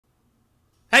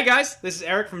Hey guys, this is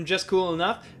Eric from Just Cool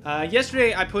Enough.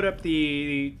 Yesterday I put up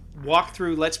the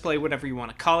walkthrough, let's play, whatever you want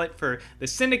to call it, for the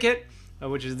Syndicate,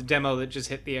 which is the demo that just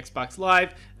hit the Xbox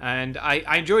Live, and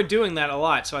I enjoyed doing that a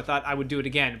lot, so I thought I would do it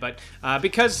again. But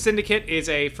because Syndicate is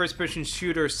a first-person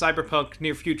shooter cyberpunk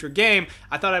near-future game,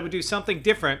 I thought I would do something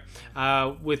different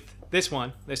with this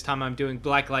one. This time I'm doing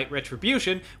Blacklight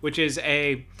Retribution, which is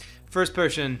a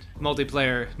first-person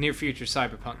multiplayer near-future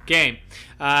cyberpunk game.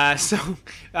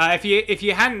 If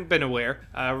you hadn't been aware,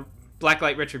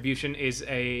 Blacklight Retribution is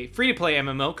a free-to-play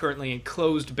MMO currently in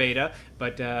closed beta,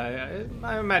 but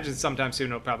I imagine sometime soon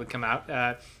it'll probably come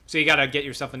out. So you gotta get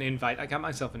yourself an invite. I got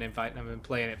myself an invite, and I've been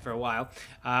playing it for a while.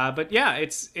 But yeah,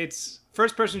 it's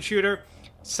first-person shooter,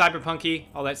 cyberpunky,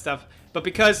 all that stuff. But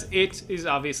because it is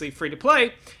obviously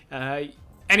free-to-play,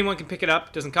 anyone can pick it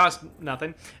up, doesn't cost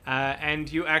nothing,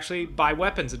 and you actually buy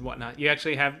weapons and whatnot. You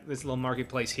actually have this little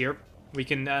marketplace here. We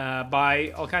can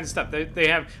buy all kinds of stuff. They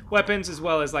have weapons as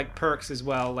well as like perks as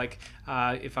well. Like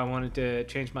if I wanted to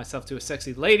change myself to a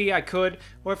sexy lady, I could.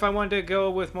 Or if I wanted to go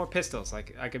with more pistols,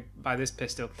 like I could buy this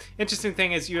pistol. Interesting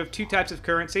thing is you have two types of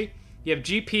currency. You have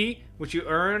GP, which you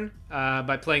earn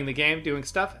by playing the game, doing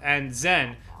stuff, and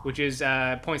Zen, which is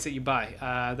points that you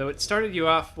buy. Though it started you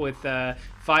off with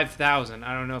 5,000.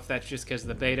 I don't know if that's just because of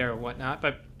the beta or whatnot,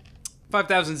 but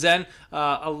 5,000 Zen,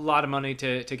 a lot of money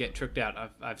to get tricked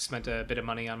out. I've spent a bit of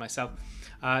money on myself.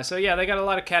 So yeah, they got a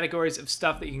lot of categories of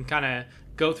stuff that you can kind of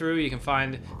go through. You can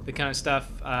find the kind of stuff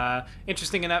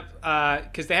interesting enough,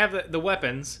 because they have the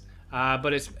weapons,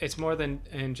 but it's more than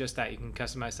just that. You can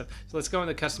customize stuff. So let's go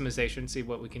into customization, see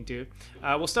what we can do.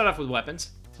 We'll start off with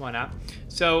weapons. Why not?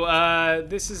 So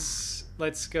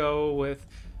let's go with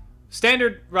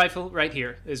standard rifle right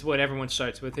here is what everyone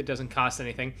starts with. It doesn't cost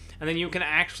anything. And then you can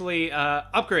actually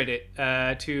upgrade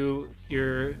it to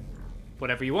your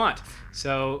whatever you want.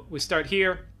 So we start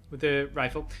here with the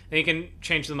rifle, and you can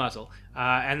change the muzzle.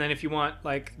 And then if you want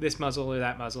like this muzzle or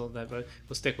that muzzle, we'll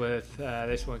stick with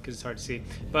this one because it's hard to see.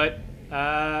 But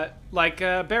like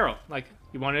a barrel, like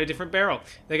you wanted a different barrel.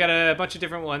 They got a bunch of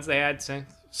different ones. They add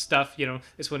stuff, you know,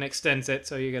 this one extends it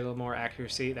so you get a little more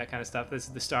accuracy, that kind of stuff. This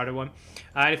is the starter one.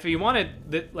 If you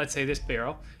wanted, let's say this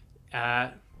barrel,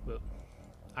 well,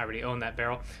 I already own that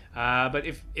barrel, but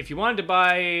if you wanted to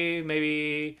buy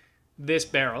maybe this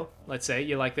barrel, let's say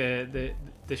you like the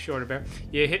shorter barrel,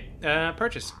 you hit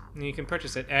purchase, and you can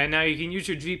purchase it, and now you can use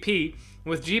your GP.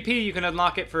 With GP, you can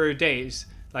unlock it for days,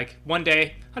 like one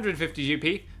day, 150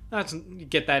 GP. You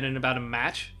get that in about a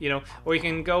match, you know, or you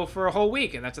can go for a whole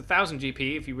week, and that's 1,000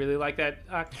 GP if you really like that.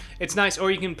 It's nice, or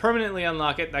you can permanently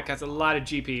unlock it. That gets a lot of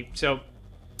GP, so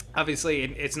obviously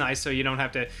it's nice, so you don't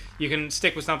have to, you can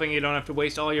stick with something, you don't have to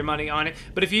waste all your money on it.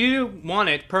 But if you want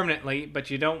it permanently, but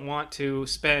you don't want to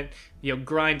spend, you know,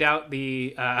 grind out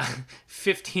the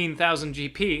 15,000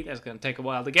 GP, that's going to take a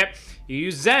while to get, you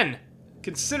use Zen.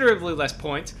 Considerably less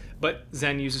points, but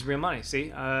Zen uses real money. See,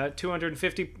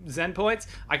 250 Zen points,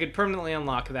 I could permanently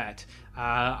unlock that.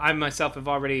 I myself have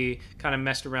already kind of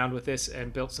messed around with this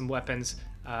and built some weapons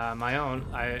my own.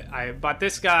 I bought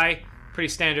this guy, pretty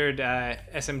standard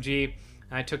SMG.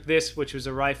 I took this, which was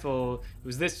a rifle. It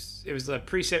was a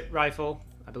preset rifle.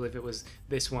 I believe it was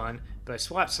this one, but I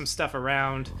swapped some stuff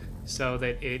around so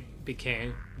that it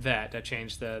became that. I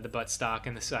changed the butt stock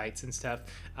and the sights and stuff.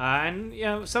 And you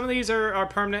know, some of these are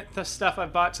permanent stuff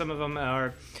I've bought. Some of them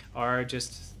are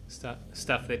just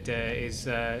stuff that is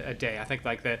a day. I think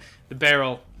like the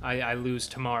barrel I lose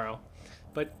tomorrow,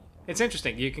 but it's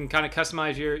interesting. You can kind of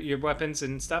customize your weapons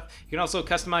and stuff. You can also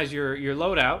customize your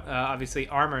loadout, obviously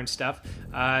armor and stuff.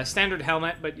 Standard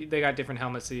helmet, but they got different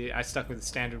helmets. So I stuck with the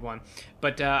standard one.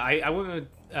 But I went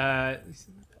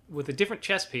with a different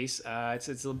chest piece. It's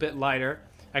a little bit lighter.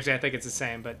 Actually, I think it's the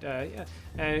same, but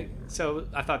yeah. So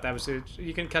I thought that was it.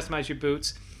 You can customize your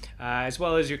boots, as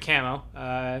well as your camo.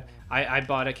 I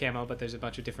bought a camo, but there's a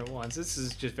bunch of different ones. This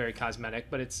is just very cosmetic,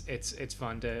 but it's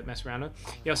fun to mess around with.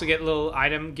 You also get little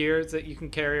item gears that you can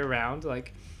carry around,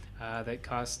 like that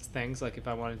cost things. Like if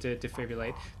I wanted to defibrillate,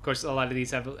 of course, a lot of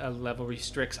these have a level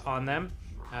restricts on them.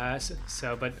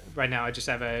 But right now I just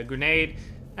have a grenade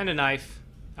and a knife.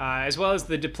 As well as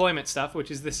the deployment stuff, which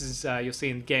is you'll see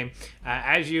in the game.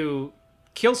 As you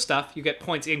kill stuff, you get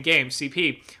points in game,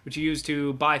 CP, which you use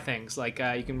to buy things. Like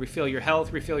you can refill your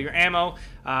health, refill your ammo,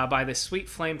 buy the sweet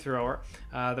flamethrower,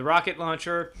 the rocket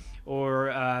launcher,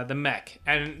 or the mech.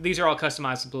 And these are all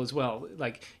customizable as well.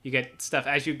 Like you get stuff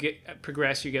as you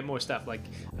progress, you get more stuff like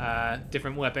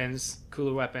different weapons,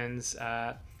 cooler weapons.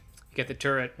 You get the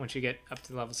turret once you get up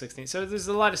to level 16. So there's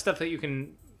a lot of stuff that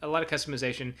a lot of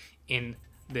customization in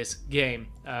this game.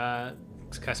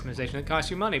 It's customization that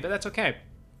costs you money, but that's okay.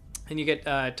 And you get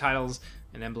titles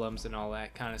and emblems and all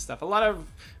that kind of stuff. A lot of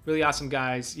really awesome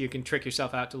guys. You can trick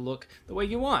yourself out to look the way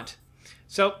you want.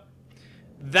 So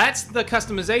that's the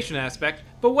customization aspect,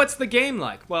 but what's the game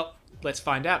like? Well, let's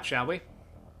find out, shall we?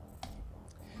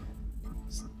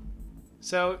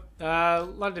 So, a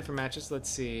lot of different matches. Let's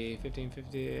see,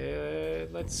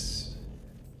 1550. Let's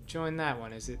join that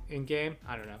one. Is it in-game?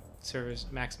 I don't know. Servers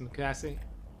maximum capacity.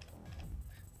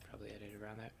 Probably edit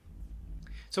around that.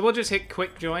 So we'll just hit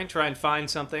quick join, try and find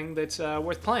something that's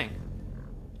worth playing.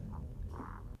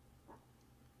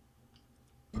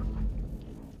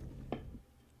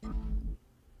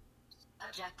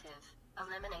 Objective: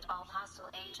 eliminate all hostile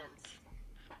agents.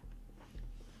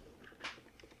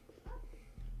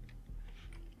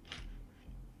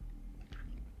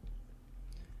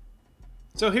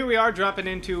 So here we are dropping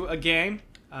into a game.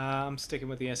 I'm sticking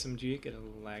with the SMG. Get a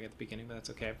little lag at the beginning, but that's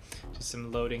okay. Just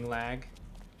some loading lag.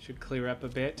 Should clear up a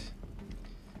bit.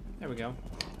 There we go.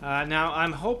 Now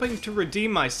I'm hoping to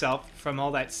redeem myself from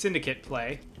all that syndicate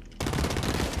play.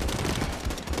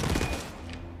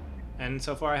 And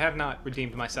so far I have not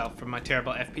redeemed myself from my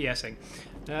terrible FPSing.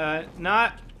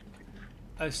 Not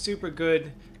a super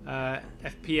good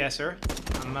FPSer,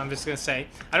 I'm just going to say.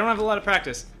 I don't have a lot of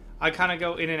practice. I kind of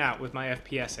go in and out with my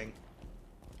FPSing.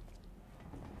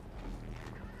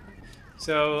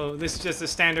 So this is just a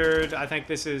standard, I think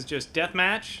this is just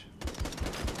deathmatch.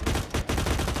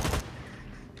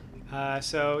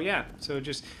 So yeah, so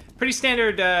just pretty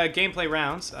standard gameplay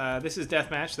rounds. This is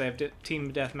deathmatch. They have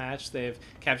team deathmatch. They have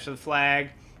capture the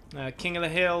flag, king of the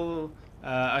hill,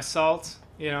 assault,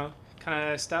 you know,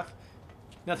 kind of stuff.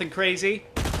 Nothing crazy,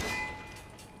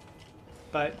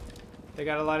 but they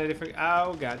got a lot of different.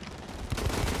 Oh god.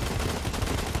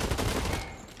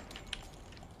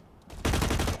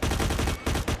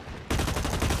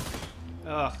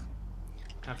 Ugh,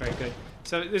 not very good.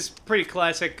 So this is pretty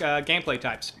classic gameplay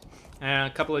types.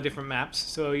 A couple of different maps.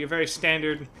 So your very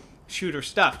standard shooter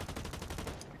stuff,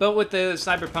 but with the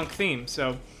cyberpunk theme.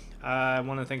 So one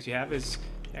of the things you have is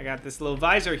I got this little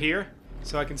visor here,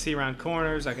 so I can see around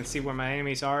corners. I can see where my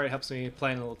enemies are. It helps me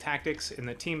play in a little tactics in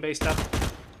the team-based stuff.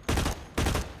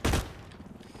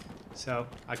 So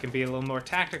I can be a little more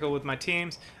tactical with my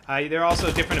teams. There are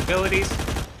also different abilities.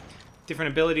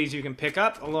 Different abilities you can pick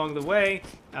up along the way.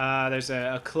 There's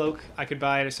a cloak I could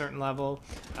buy at a certain level.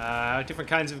 Different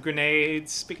kinds of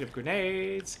grenades. Speaking of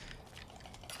grenades.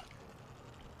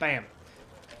 Bam.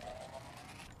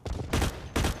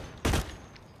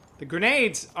 The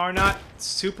grenades are not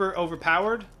super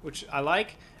overpowered, which I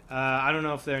like. I don't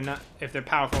know if they're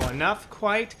powerful enough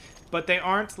quite, but they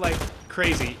aren't like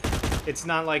crazy. It's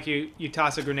not like you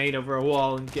toss a grenade over a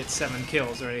wall and get 7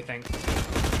 kills or anything.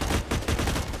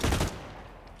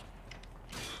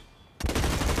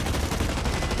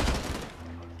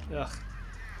 Ugh.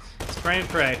 Spray and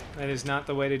pray. That is not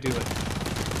the way to do it.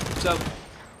 So,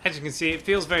 as you can see, it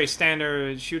feels very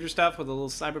standard shooter stuff with a little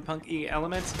cyberpunk-y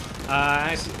elements.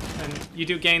 And you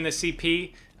do gain the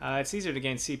CP. It's easier to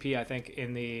gain CP, I think,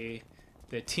 in the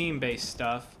team-based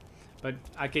stuff. But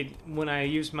when I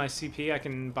use my CP, I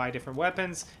can buy different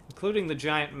weapons, including the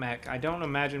giant mech. I don't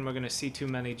imagine we're going to see too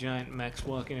many giant mechs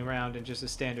walking around in just a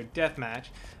standard deathmatch,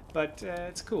 but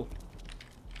it's cool.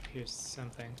 Here's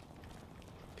something.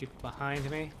 People behind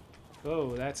me.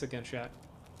 Whoa, that's a gunshot.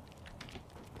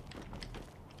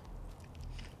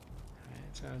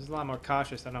 Alright, so I was a lot more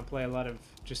cautious. I don't play a lot of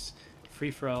just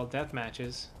free-for-all death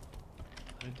matches.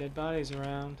 A lot of dead bodies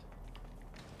around.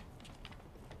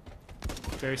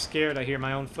 Very scared. I hear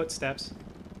my own footsteps.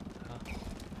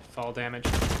 Fall damage.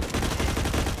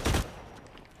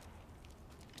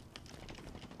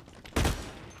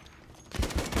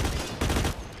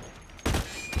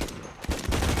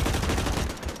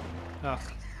 Ugh.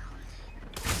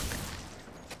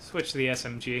 Switch to the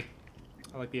SMG.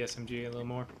 I like the SMG a little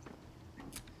more.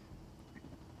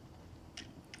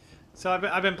 So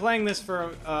I've been playing this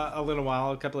for a little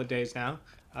while, a couple of days now,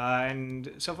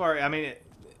 and so far, I mean,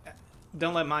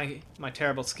 don't let my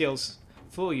terrible skills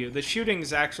fool you. The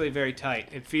shooting's actually very tight.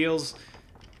 It feels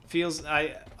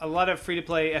a lot of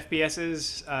free-to-play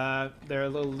FPSs. They're a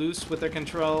little loose with their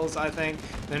controls. I think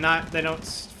they don't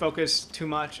focus too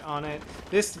much on it.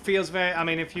 This feels very. I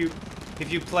mean, if you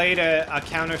played a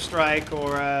Counter-Strike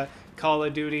or a Call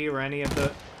of Duty or any of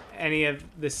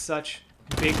the such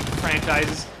big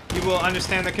franchises, you will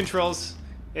understand the controls.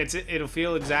 It'll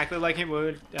feel exactly like it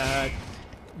would.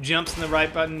 Jumps in the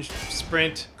right button,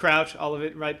 sprint, crouch, all of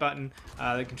it right button.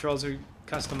 The controls are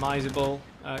customizable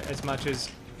as much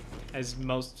as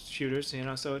most shooters, you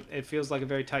know, so it feels like a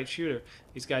very tight shooter.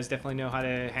 These guys definitely know how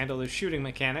to handle their shooting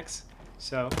mechanics.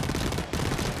 So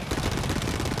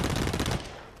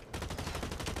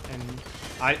And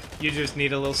you just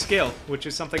need a little skill, which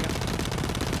is something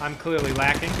I'm clearly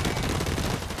lacking.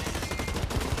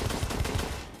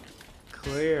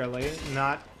 Clearly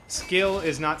not. Skill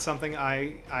is not something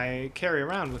I carry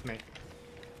around with me.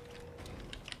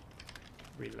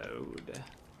 Reload.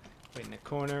 Wait in the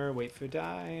corner, wait for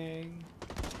dying.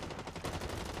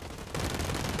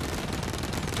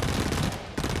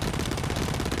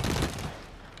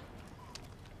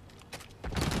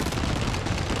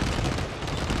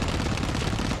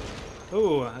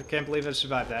 Ooh, I can't believe I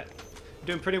survived that. I'm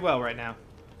doing pretty well right now.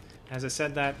 As I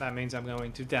said that, that means I'm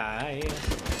going to die.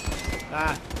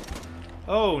 Ah.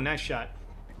 Oh, nice shot.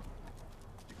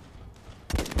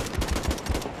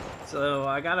 So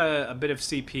I got a bit of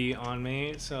CP on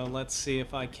me, so let's see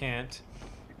if I can't.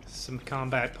 Some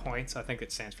combat points. I think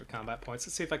it stands for combat points.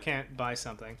 Let's see if I can't buy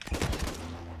something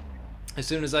as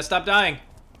soon as I stop dying.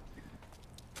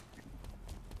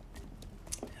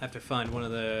 Have to find one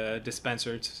of the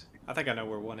dispensers. I think I know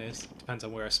where one is. Depends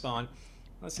on where I spawn.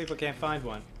 Let's see if I can't find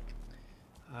one.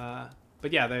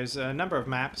 But yeah, there's a number of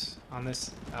maps on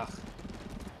this.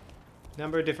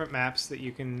 Number of different maps that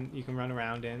you can run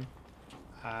around in.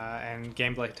 And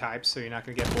gameplay types, so you're not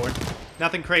going to get bored.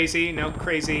 Nothing crazy, no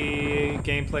crazy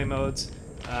gameplay modes.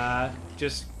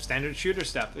 Just standard shooter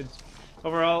stuff. It's,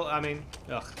 overall, I mean,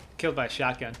 killed by a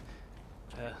shotgun.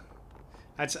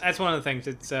 That's one of the things.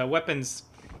 It's weapons.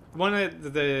 One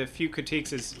of the few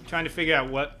critiques is trying to figure out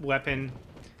what weapon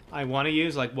I want to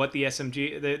use, like what the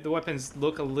SMG. The weapons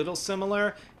look a little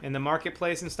similar in the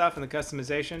marketplace and stuff, and the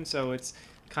customization. So it's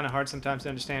kind of hard sometimes to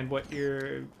understand what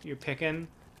you're picking.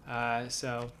 But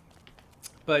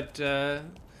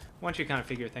once you kind of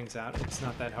figure things out, it's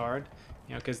not that hard,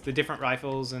 you know, because the different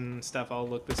rifles and stuff all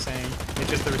look the same. It's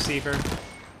just the receiver.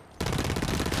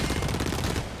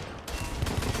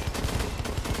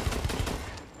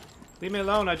 Leave me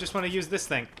alone, I just want to use this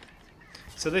thing.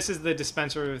 So this is the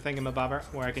dispenser thingamabobber,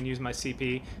 where I can use my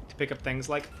CP to pick up things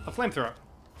like a flamethrower.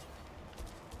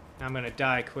 Now I'm going to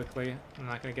die quickly. I'm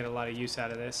not going to get a lot of use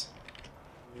out of this.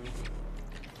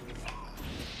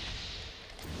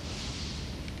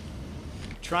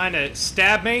 Trying to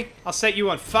stab me? I'll set you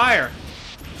on fire.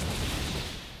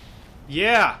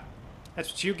 Yeah, that's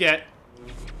what you get.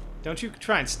 Don't you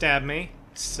try and stab me,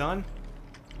 son.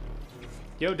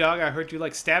 Yo, dog, I heard you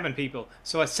like stabbing people,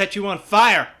 so I set you on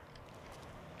fire.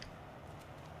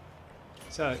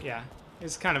 So, yeah,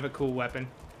 it's kind of a cool weapon.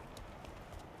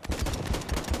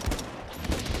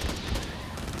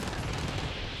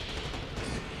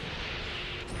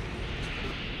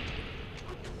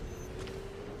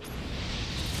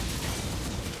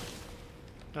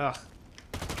 Ugh.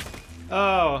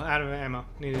 Oh, out of ammo.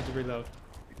 Needed to reload.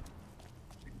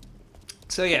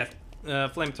 So yeah,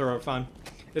 flamethrower fun.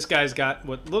 This guy's got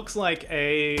what looks like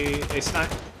a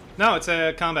sniper. No, it's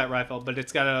a combat rifle, but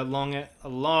it's got a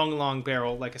long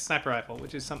barrel like a sniper rifle,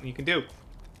 which is something you can do.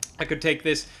 I could take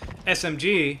this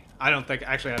SMG. I don't think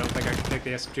I could take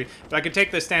the SMG, but I could take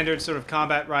the standard sort of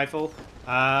combat rifle.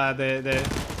 I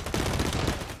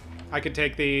could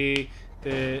take the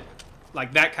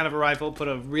like that kind of a rifle, put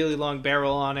a really long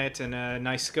barrel on it and a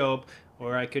nice scope,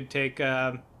 or I could take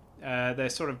the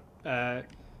sort of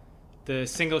the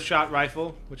single shot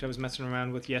rifle, which I was messing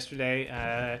around with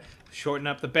yesterday, shorten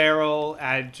up the barrel,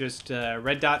 add just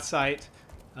red dot sight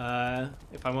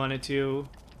if I wanted to,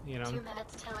 you know,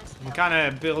 and kind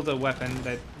of build a weapon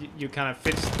that you kind of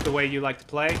fits the way you like to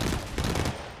play.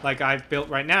 Like I've built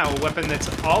right now, a weapon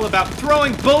that's all about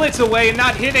throwing bullets away and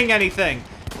not hitting anything.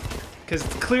 Because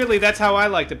clearly that's how I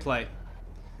like to play.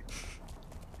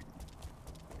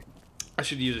 I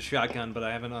should use a shotgun, but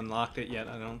I haven't unlocked it yet,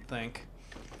 I don't think.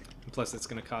 And plus, it's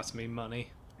going to cost me money.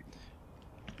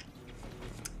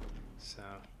 So,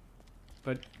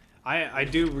 but I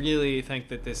do really think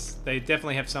that they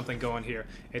definitely have something going here.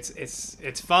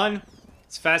 It's fun,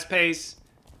 it's fast-paced,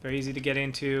 very easy to get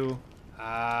into.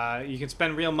 You can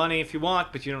spend real money if you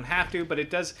want, but you don't have to. But it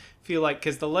does feel like,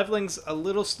 because the leveling's a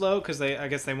little slow, because I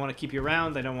guess they want to keep you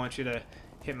around. They don't want you to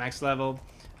hit max level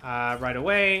right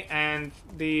away. And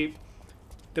the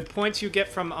points you get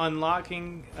from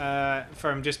unlocking,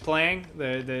 from just playing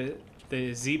the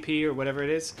ZP or whatever it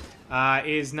is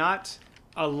not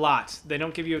a lot. They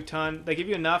don't give you a ton. They give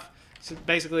you enough. So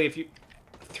basically, if you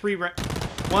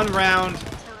one round,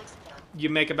 you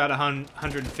make about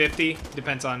 150,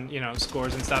 depends on, you know,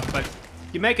 scores and stuff, but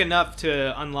you make enough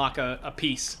to unlock a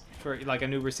piece for like a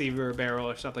new receiver or barrel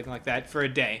or something like that for a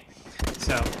day.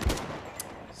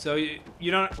 So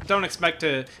you don't expect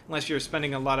to, unless you're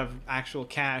spending a lot of actual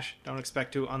cash, don't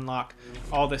expect to unlock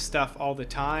all this stuff all the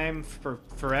time for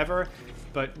forever,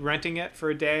 but renting it for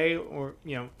a day, or,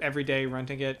 you know, every day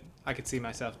renting it, I could see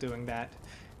myself doing that.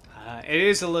 It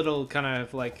is a little kind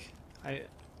of like I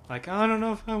don't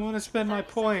know if I want to spend my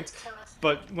points,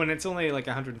 but when it's only like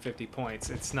 150 points,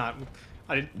 it's not.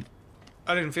 I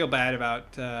didn't feel bad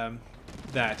about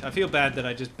that. I feel bad that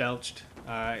I just belched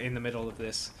in the middle of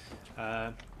this.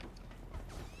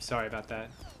 Sorry about that.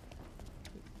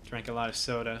 Drank a lot of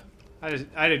soda. I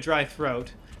had a dry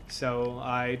throat, so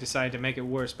I decided to make it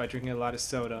worse by drinking a lot of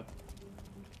soda.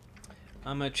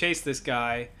 I'm gonna chase this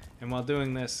guy, and while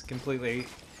doing this, completely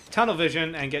tunnel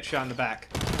vision and get shot in the back.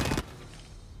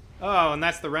 Oh, and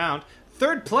that's the round.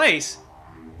 3rd place?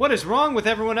 What is wrong with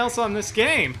everyone else on this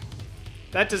game?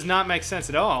 That does not make sense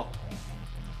at all.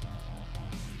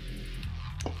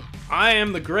 I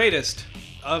am the greatest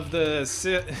of the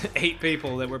 8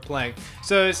 people that we're playing.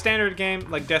 So standard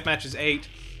game, like deathmatch is 8.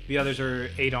 The others are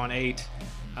 8 on 8.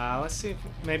 Let's see if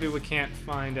maybe we can't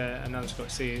find another score.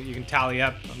 See, you can tally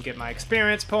up and get my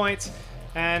experience points,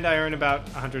 and I earn about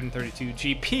 132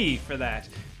 GP for that,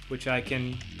 which I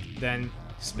can then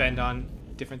spend on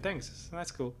different things. So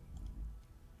that's cool.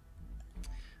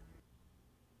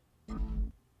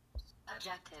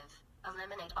 Objective: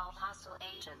 eliminate all hostile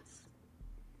agents.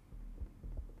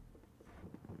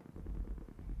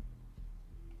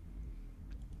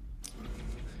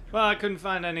 Well, I couldn't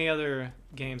find any other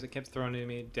games that kept throwing to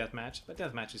me deathmatch, but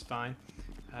deathmatch is fine.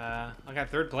 I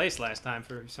got 3rd place last time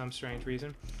for some strange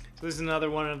reason. So this is another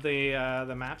one of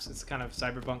the maps. It's kind of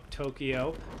Cyberpunk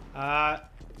Tokyo.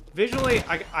 Visually,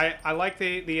 I like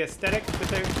the aesthetic that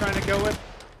they're trying to go with.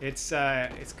 It's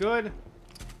good.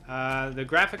 The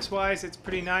graphics-wise, it's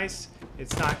pretty nice.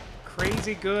 It's not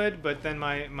crazy good, but then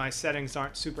my settings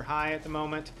aren't super high at the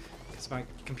moment. My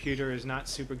computer is not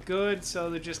super good,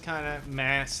 so they're just kind of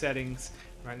meh settings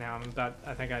right now.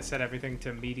 I think I set everything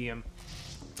to medium,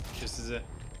 just as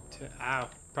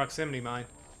proximity mine.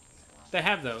 They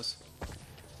have those.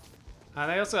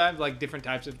 They also have like different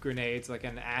types of grenades, like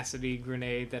an acidy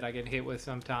grenade that I get hit with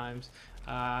sometimes.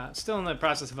 Still in the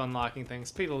process of unlocking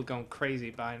things. People are going crazy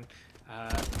by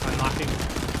unlocking.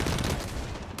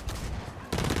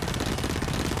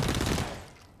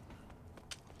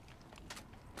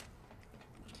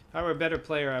 If I were a better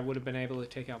player, I would have been able to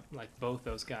take out, like, both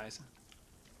those guys.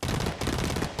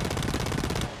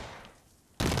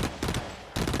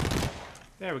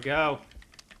 There we go.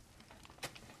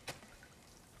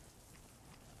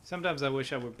 Sometimes I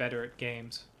wish I were better at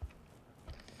games.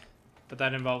 But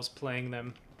that involves playing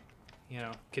them, you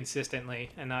know, consistently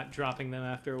and not dropping them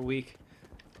after a week.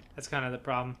 That's kind of the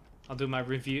problem. I'll do my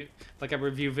review, like I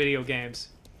review video games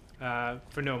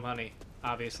for no money,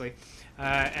 obviously.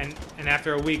 And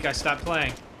after a week, I stop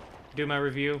playing. Do my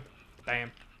review.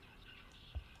 Bam.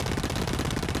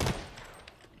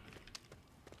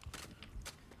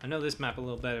 I know this map a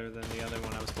little better than the other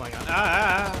one I was playing on.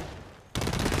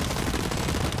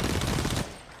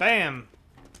 Bam!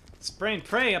 Spray and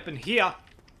pray up in here.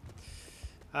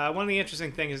 One of the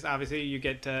interesting things is obviously you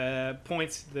get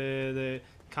points, the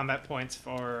combat points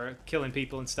for killing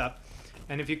people and stuff.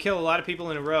 And if you kill a lot of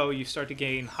people in a row, you start to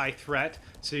gain high threat,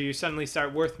 so you suddenly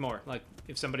start worth more. Like,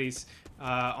 if somebody's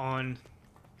on,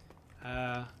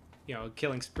 you know, a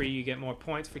killing spree, you get more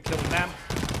points for killing them.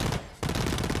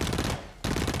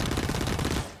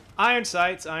 Iron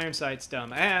sights,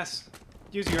 dumb ass.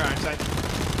 Use your iron sights.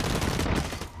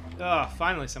 Oh,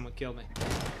 finally someone killed me. I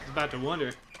was about to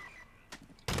wonder.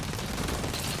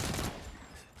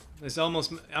 This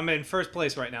almost, I'm in 1st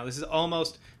place right now. This is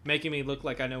almost making me look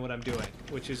like I know what I'm doing,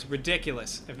 which is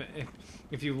ridiculous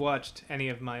if you've watched any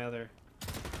of my other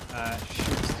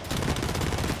shoots.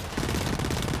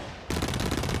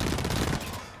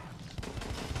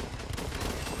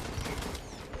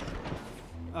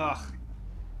 Ugh.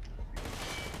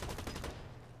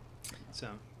 So,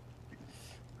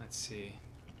 let's see.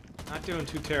 Not doing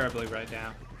too terribly right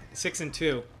now. 6 and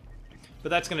 2. But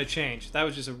that's going to change. That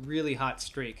was just a really hot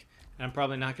streak. And I'm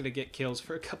probably not going to get kills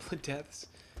for a couple of deaths.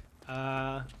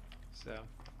 So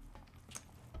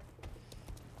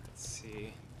let's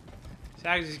see. So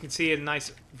as you can see, a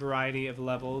nice variety of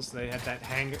levels. They had that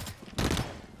hangar.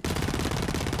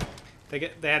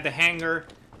 They had the hangar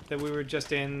that we were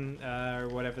just in, or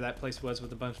whatever that place was,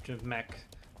 with a bunch of mech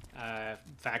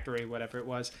factory, whatever it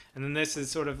was. And then this is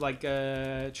sort of like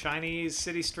Chinese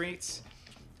city streets.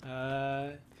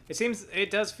 It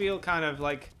does feel kind of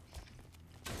like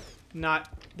not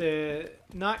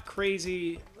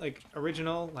crazy, like,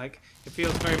 original. Like, it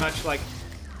feels very much like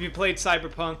if you played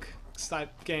Cyberpunk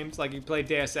type games, like you played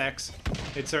Deus Ex,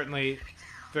 it's certainly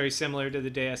very similar to the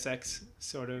Deus Ex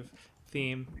sort of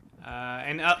theme,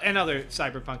 and other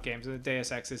Cyberpunk games. The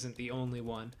Deus Ex isn't the only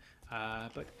one,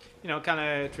 but you know, kind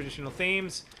of traditional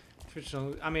themes,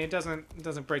 I mean, it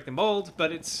doesn't break the mold,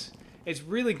 but it's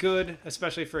really good,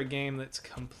 especially for a game that's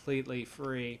completely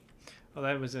free. Well,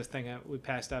 that was a thing we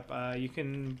passed up. You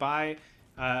can buy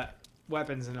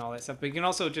weapons and all that stuff, but you can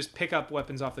also just pick up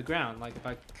weapons off the ground. Like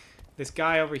if this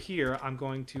guy over here, I'm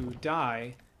going to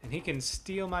die, and he can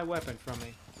steal my weapon from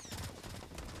me.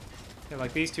 Yeah,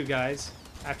 like these two guys,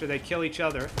 after they kill each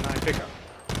other, and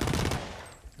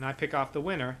I pick off the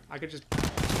winner, I could just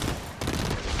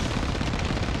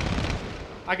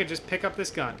pick up this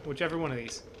gun, whichever one of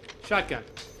these. Shotgun.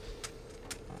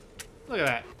 Look at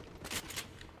that.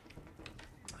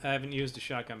 I haven't used a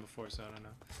shotgun before, so I don't know.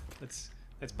 Let's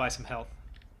buy some health.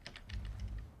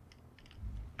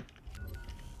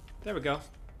 There we go.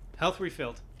 Health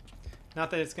refilled. Not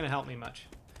that it's gonna help me much,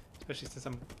 especially since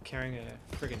I'm carrying a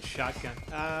friggin' shotgun.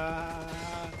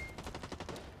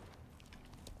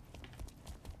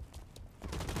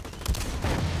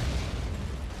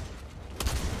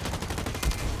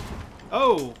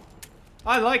 Oh,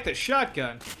 I like the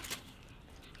shotgun.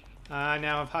 I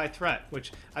now have high threat,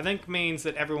 which I think means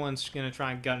that everyone's gonna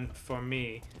try and gun for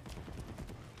me.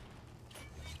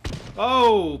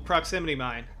 Oh, proximity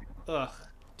mine. Ugh,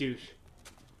 douche.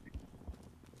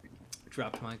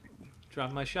 Dropped my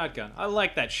shotgun. I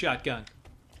like that shotgun.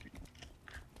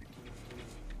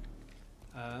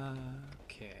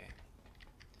 Okay.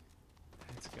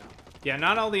 Let's go. Yeah,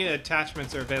 not all the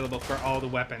attachments are available for all the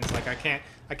weapons. Like I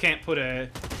can't put a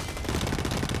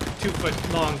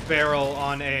 2-foot-long barrel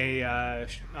on a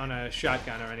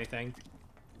shotgun or anything,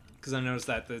 because I noticed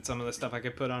that some of the stuff I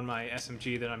could put on my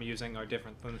SMG that I'm using are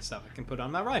different than the stuff I can put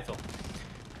on my rifle.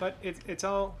 But it's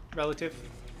all relative.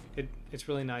 It's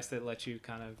really nice that it lets you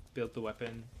kind of build the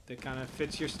weapon that kind of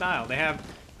fits your style. They have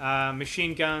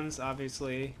machine guns,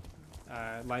 obviously,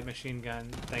 light machine gun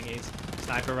thingies,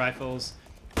 sniper rifles.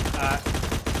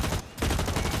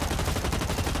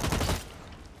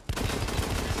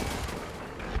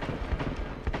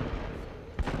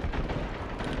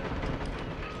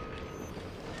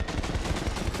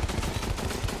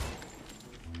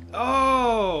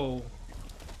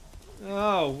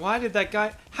 Oh, why did that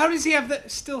guy... How does he have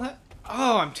that... Still have...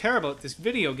 Oh, I'm terrible at this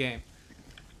video game.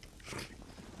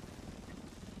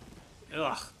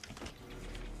 Ugh.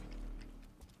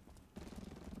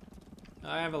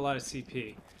 I have a lot of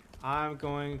CP. I'm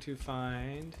going to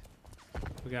find...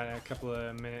 We got a couple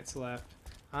of minutes left.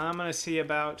 I'm going to see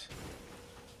about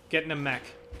getting a mech.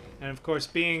 And of course,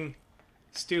 being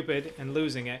stupid and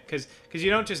losing it. Because you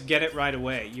don't just get it right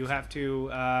away. You have to...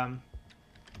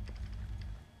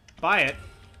 buy it,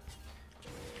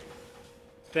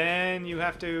 then you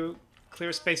have to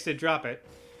clear space to drop it.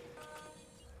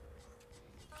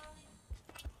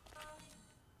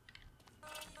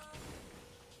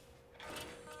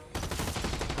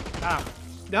 Ah,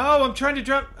 no! I'm trying to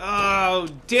drop. Oh,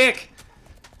 dick!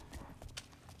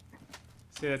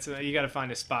 See, that's you got to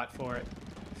find a spot for it.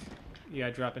 You got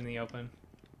to drop in the open.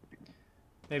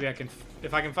 Maybe I can,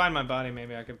 if I can find my body,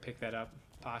 maybe I can pick that up,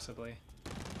 possibly.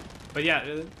 But yeah,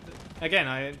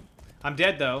 again, I'm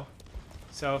dead though,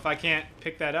 so if I can't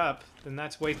pick that up, then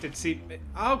that's wasted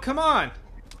Oh, come on!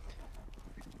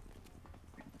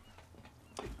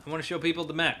 I want to show people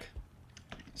the mech.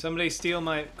 Somebody steal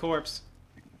my corpse.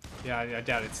 Yeah, I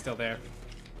doubt it's still there.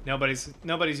 Nobody's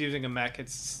using a mech.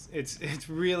 It's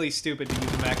really stupid to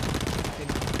use a mech.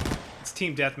 It's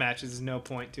team deathmatch. There's no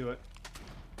point to it.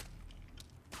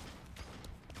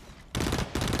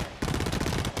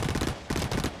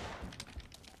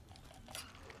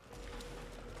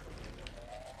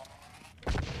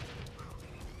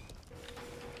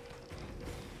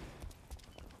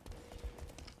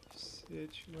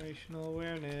 Situational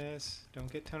awareness.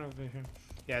 Don't get tunnel vision.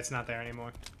 Yeah, it's not there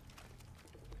anymore.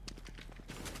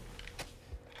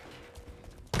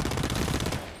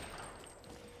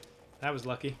 That was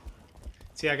lucky.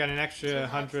 See, I got an extra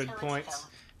 100 points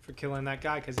for killing that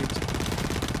guy because he was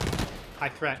high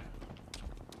threat.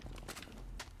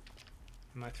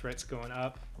 My threat's going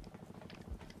up.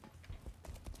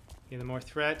 Yeah, the more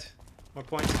threat, more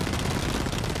points.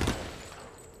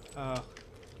 Oh,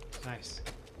 nice.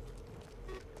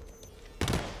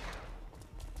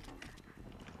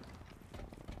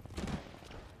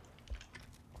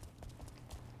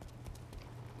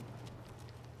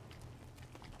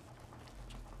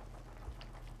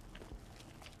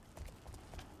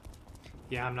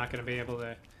 Yeah, I'm not going to be able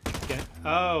to get...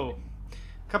 Oh!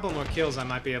 A couple more kills, I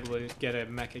might be able to get a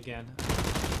mech again.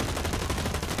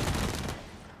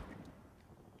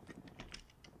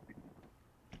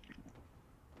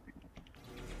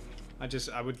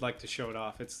 I would like to show it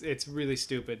off. It's really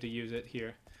stupid to use it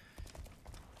here.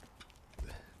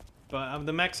 But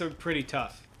the mechs are pretty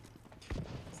tough.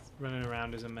 running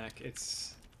around as a mech.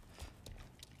 It's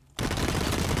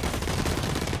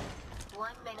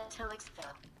 1 minute till exfil.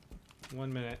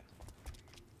 1 minute.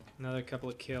 Another couple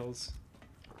of kills.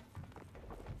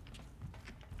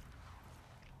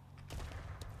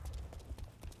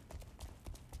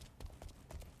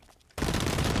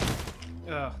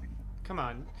 Ugh, come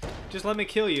on. Just let me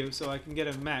kill you so I can get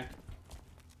a mech.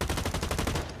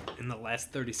 In the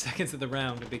last 30 seconds of the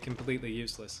round, it'd be completely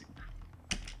useless.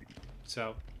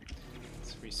 So,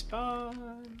 let's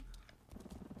respawn.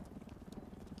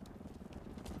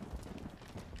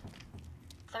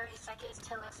 Seconds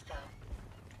till exfil.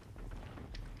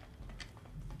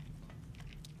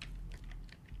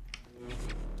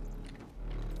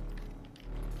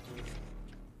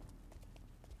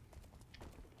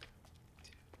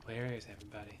 Where is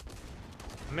everybody?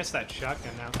 I missed that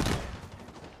shotgun now.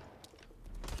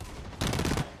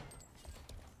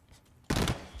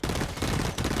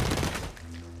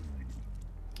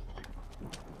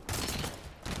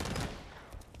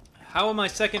 How am I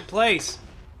second place?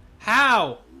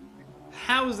 How?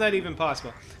 How is that even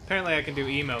possible? Apparently I can do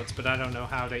emotes, but I don't know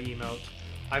how to emote.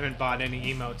 I haven't bought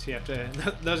any emotes. You have to.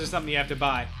 Those are something you have to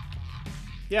buy.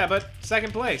 Yeah, but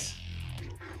second place.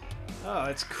 Oh,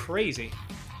 that's crazy.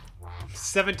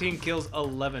 17 kills,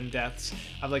 11 deaths.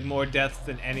 I have like more deaths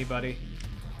than anybody.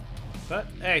 But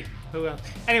hey, who else?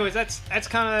 Anyways,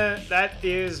 that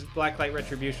is Blacklight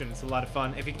Retribution. It's a lot of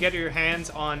fun. If you can get your hands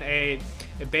on a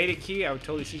beta key, I would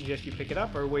totally suggest you pick it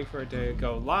up or wait for it to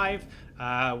go live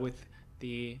with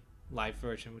the live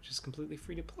version, which is completely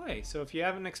free to play. So if you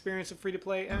haven't experienced a free to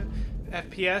play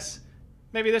FPS,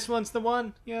 maybe this one's the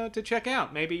one, you know, to check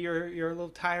out. Maybe you're a little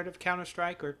tired of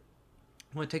Counter-Strike or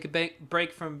want to take a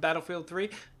break from Battlefield 3.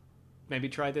 Maybe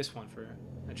try this one for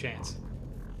a chance.